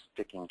still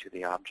sticking to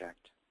the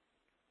object.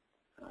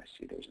 And I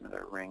see there's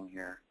another ring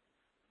here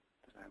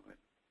that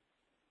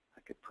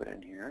I could put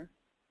in here.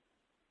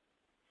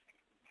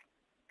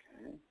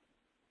 Okay.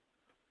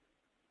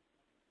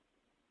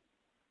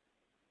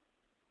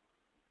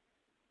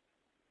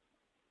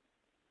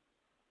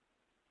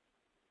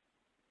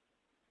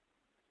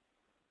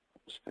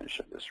 Let's finish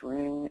up this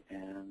ring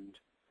and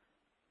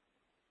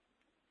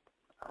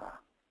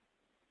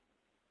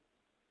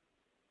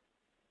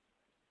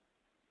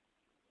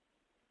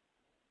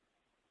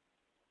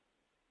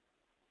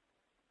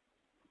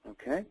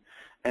okay,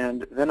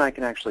 and then I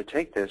can actually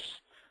take this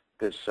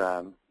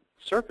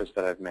surface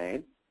that I've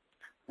made.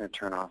 I'm going to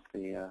turn off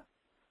the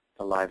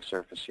live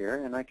surface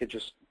here, and I could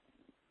just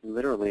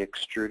literally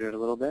extrude it a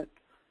little bit,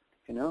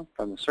 you know,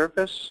 from the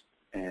surface,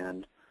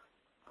 and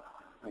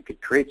I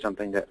could create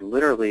something that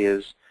literally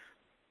is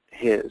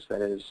his,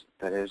 that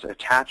is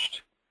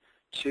attached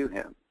to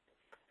him.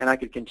 And I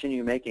could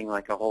continue making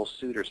like a whole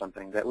suit or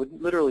something that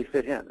would literally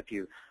fit him. If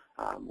you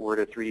were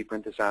to 3D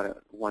print this out at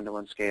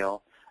 1-to-1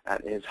 scale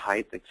at his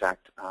height,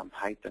 exact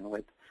height and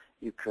width,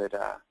 you could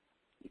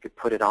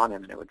put it on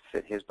him and it would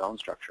fit his bone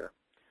structure.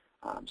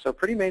 So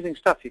pretty amazing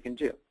stuff you can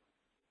do.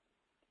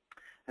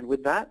 And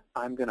with that,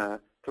 I'm going to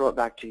throw it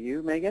back to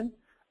you, Megan.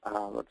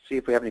 Let's see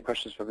if we have any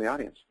questions from the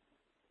audience.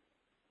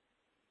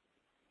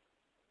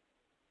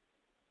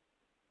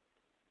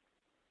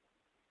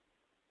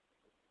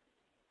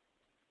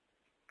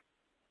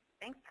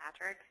 Thanks,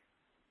 Patrick.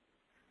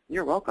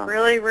 You're welcome.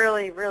 Really,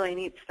 really, really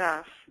neat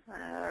stuff.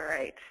 All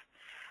right.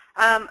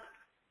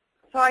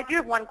 So I do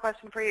have one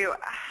question for you.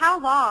 How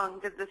long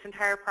did this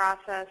entire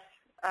process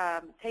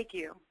take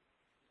you?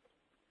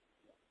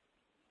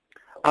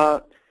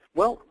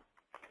 Well,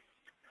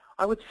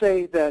 I would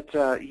say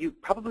that you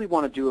probably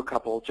want to do a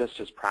couple just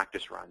as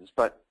practice runs,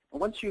 but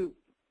once you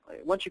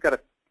got a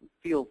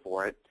feel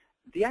for it,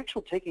 the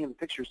actual taking of the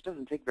pictures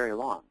doesn't take very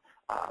long.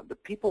 The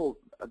people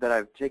that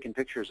I've taken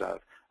pictures of,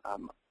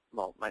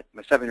 well, my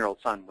 7-year-old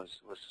son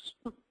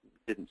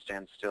didn't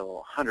stand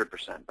still 100%,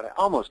 but I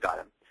almost got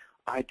him.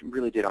 I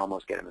really did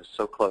almost get him. It was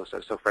so close. I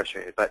was so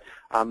frustrated. But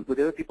with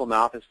the other people in the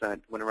office that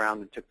went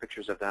around and took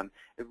pictures of them,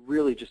 it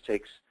really just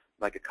takes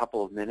like a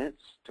couple of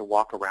minutes to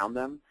walk around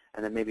them,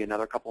 and then maybe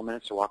another couple of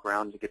minutes to walk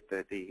around to get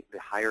the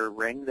higher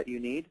ring that you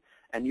need,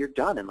 and you're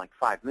done in like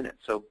 5 minutes.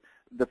 So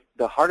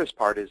the hardest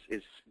part is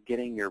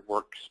getting your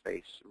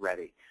workspace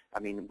ready. I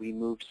mean, we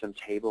moved some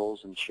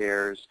tables and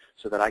chairs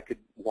so that I could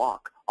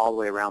walk all the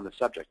way around the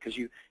subject, because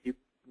you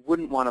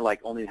wouldn't want to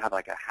like only have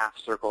like a half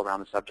circle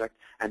around the subject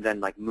and then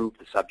like move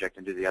the subject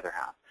and do the other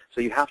half.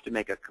 So you have to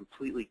make a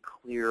completely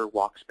clear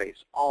walk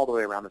space all the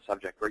way around the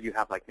subject, where you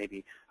have like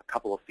maybe a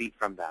couple of feet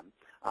from them,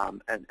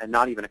 and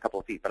not even a couple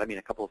of feet, but I mean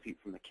a couple of feet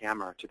from the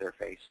camera to their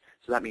face.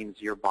 So that means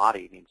your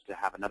body needs to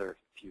have another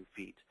few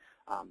feet.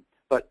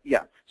 But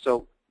yeah,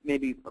 so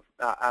maybe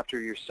after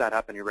you're set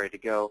up and you're ready to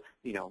go,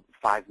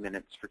 5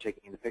 minutes for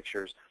taking the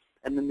pictures.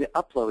 And then the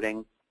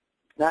uploading,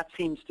 that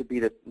seems to be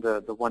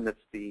the one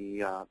that's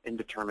the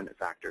indeterminate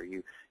factor.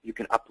 You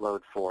can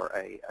upload for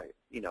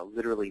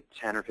literally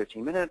 10 or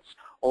 15 minutes,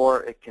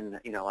 or it can,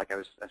 like I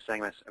was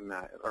saying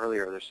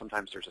earlier,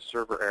 sometimes there's a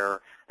server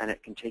error, and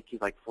it can take you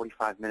like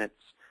 45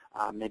 minutes,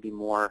 maybe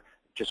more,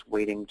 just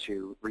waiting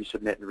to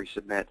resubmit and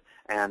resubmit.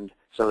 And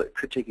so it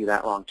could take you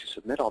that long to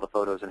submit all the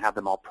photos and have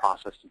them all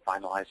processed and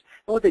finalized.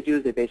 And what they do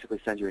is they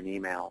basically send you an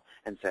email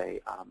and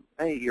say,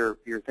 hey, your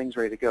thing's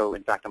ready to go.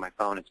 In fact, on my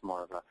phone, it's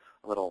more of a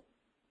little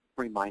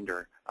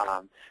reminder.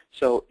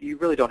 So you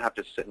really don't have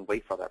to sit and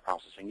wait for that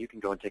processing. You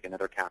can go and take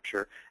another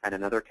capture,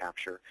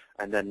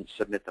 and then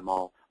submit them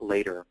all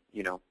later,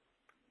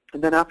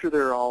 And then after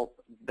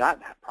that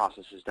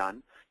process is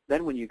done,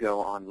 then when you go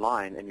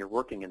online and you're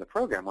working in the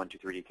program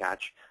 123D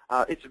Catch,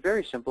 it's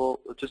very simple.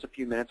 Just a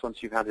few minutes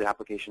once you've had the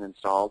application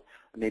installed,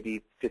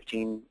 maybe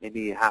 15,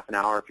 maybe half an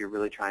hour if you're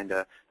really trying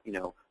to,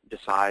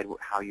 decide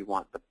how you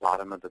want the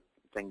bottom of the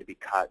thing to be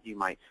cut. You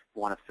might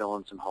want to fill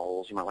in some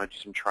holes. You might want to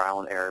do some trial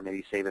and error,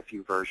 maybe save a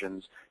few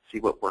versions, see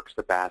what works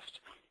the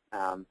best.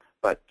 And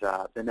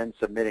then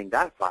submitting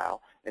that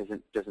file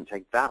doesn't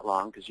take that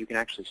long, because you can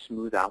actually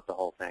smooth out the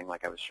whole thing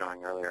like I was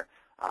showing earlier,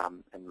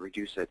 and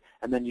reduce it.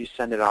 And then you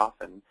send it off.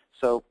 And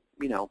so,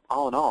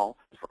 all in all,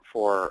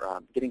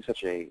 for getting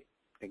such a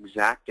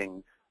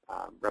exacting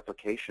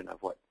replication of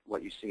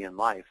what you see in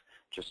life,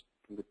 just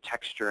with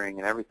texturing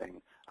and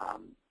everything,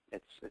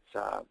 it's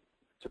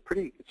a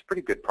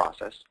pretty good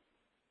process.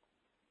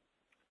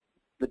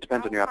 It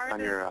depends on your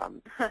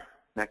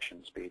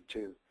connection speed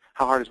too.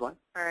 How hard is what?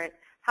 All right.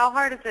 How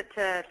hard is it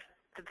to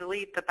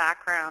delete the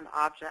background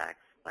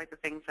objects, like the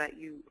things that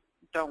you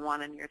don't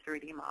want in your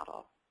 3D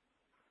model?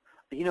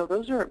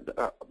 Those are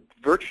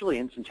virtually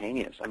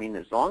instantaneous. I mean,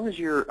 as long as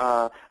you're,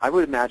 I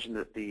would imagine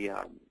that the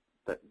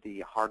what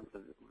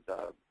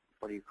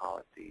do you call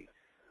it? The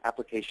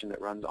application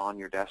that runs on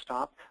your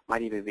desktop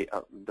might even be,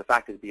 the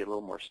fact that it'd be a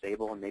little more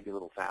stable and maybe a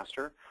little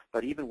faster.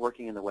 But even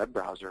working in the web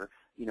browser,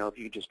 if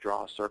you just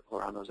draw a circle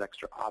around those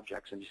extra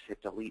objects and just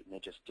hit delete and they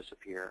just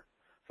disappear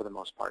for the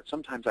most part.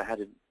 Sometimes I had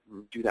to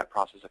do that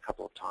process a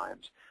couple of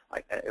times.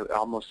 It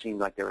almost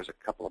seemed like there was a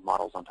couple of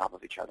models on top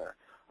of each other.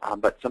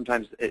 But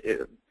sometimes,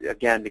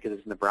 again, because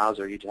it's in the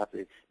browser, you'd have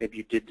to, maybe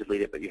you did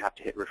delete it, but you have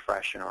to hit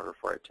refresh in order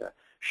for it to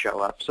show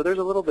up. So there's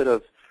a little bit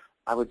of,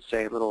 I would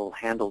say, a little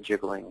handle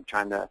jiggling,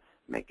 trying to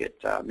make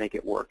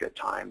it work at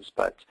times.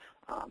 But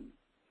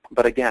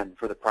again,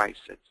 for the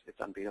price,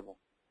 it's unbeatable.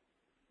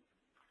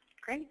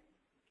 Great.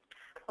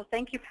 Well,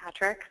 thank you,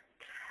 Patrick.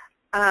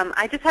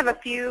 I just have a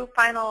few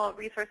final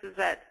resources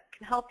that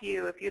can help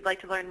you if you'd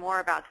like to learn more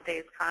about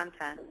today's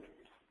content.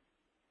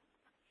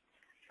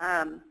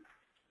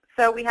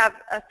 So we have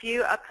a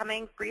few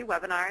upcoming free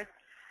webinars.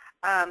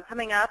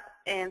 Coming up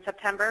in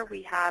September,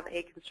 we have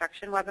a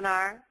construction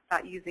webinar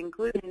about using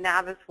Glue and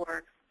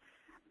Navisworks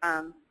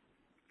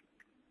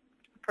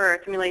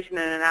for simulation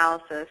and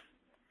analysis.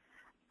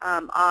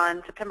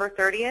 On September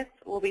 30th,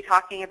 we'll be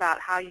talking about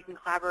how you can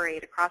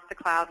collaborate across the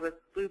cloud with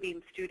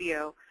Bluebeam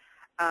Studio.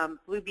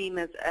 Bluebeam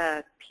is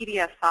a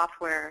PDF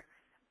software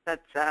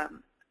that's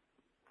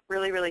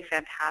really, really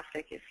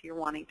fantastic if you're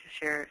wanting to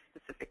share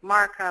specific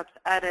markups,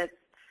 edits,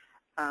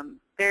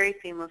 very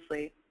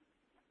seamlessly.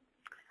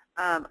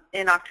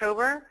 In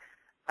October,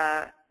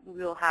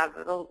 we'll have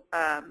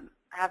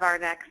our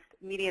next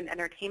media and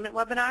entertainment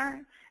webinar,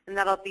 and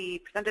that'll be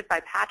presented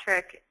by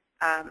Patrick,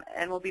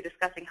 and we'll be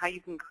discussing how you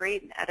can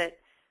create and edit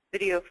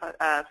video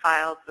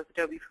files with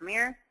Adobe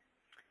Premiere.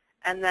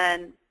 And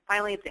then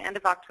finally, at the end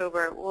of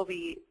October, we'll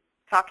be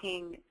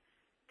talking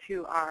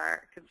to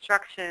our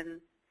construction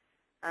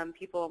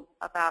people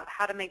about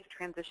how to make the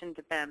transition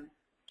to BIM,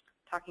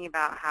 talking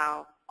about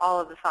how all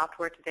of the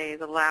software today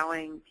is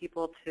allowing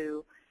people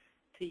to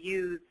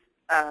use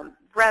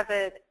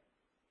Revit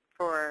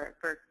for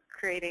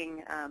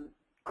creating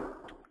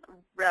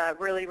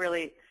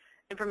really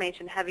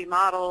information-heavy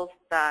models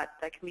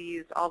that can be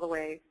used all the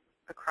way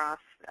across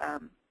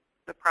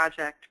the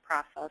project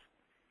process.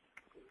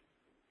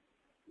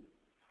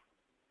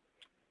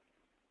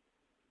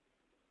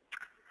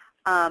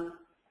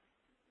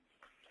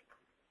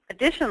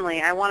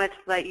 Additionally, I wanted to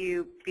let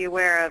you be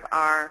aware of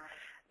our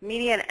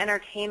media and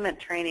entertainment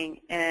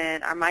training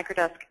in our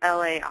Microdesk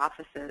LA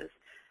offices.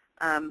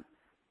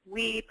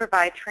 We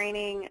provide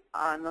training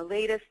on the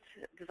latest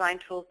design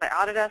tools by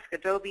Autodesk,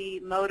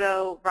 Adobe,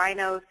 Modo,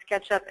 Rhino,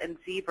 SketchUp, and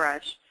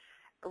ZBrush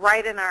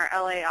right in our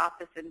LA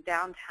office in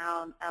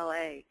downtown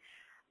LA.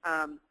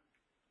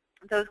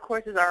 Those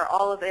courses are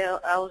all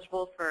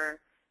eligible for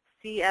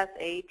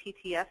CSA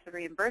TTS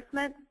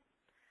reimbursement.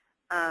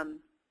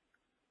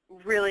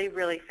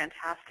 Really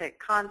fantastic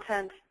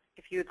content.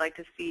 If you would like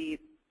to see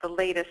the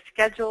latest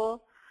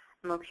schedule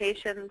and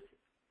locations,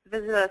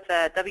 visit us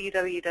at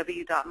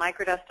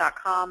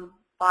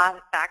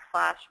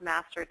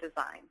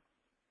www.microdesk.com/masterdesign.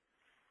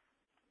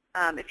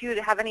 If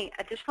you have any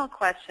additional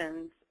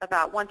questions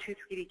about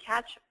 123D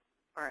Catch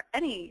or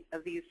any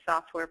of these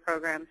software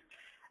programs,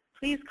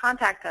 please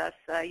contact us.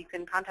 You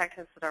can contact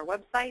us at our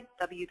website,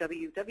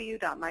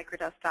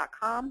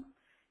 www.microdesk.com. You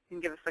can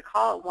give us a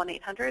call at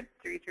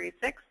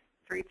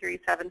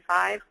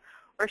 1-800-336-3375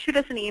 or shoot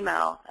us an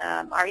email.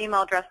 Our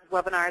email address is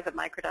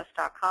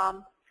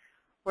webinars@microdesk.com.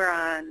 We're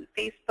on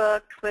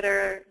Facebook,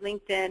 Twitter,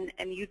 LinkedIn,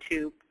 and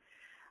YouTube.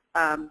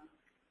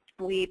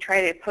 We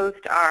try to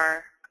post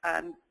our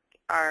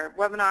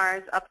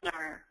webinars up in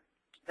our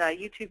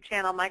YouTube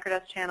channel,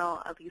 Microdesk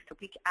channel, at least a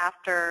week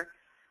after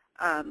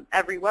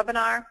every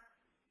webinar.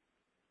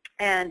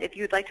 And if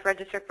you would like to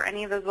register for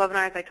any of those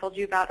webinars I told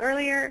you about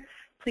earlier,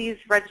 please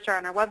register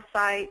on our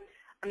website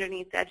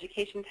underneath the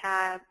Education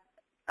tab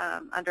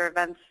under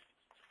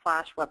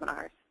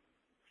Events/Webinars.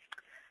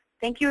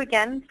 Thank you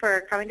again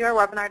for coming to our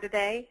webinar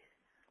today.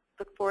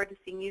 Look forward to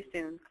seeing you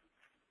soon.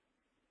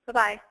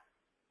 Bye-bye.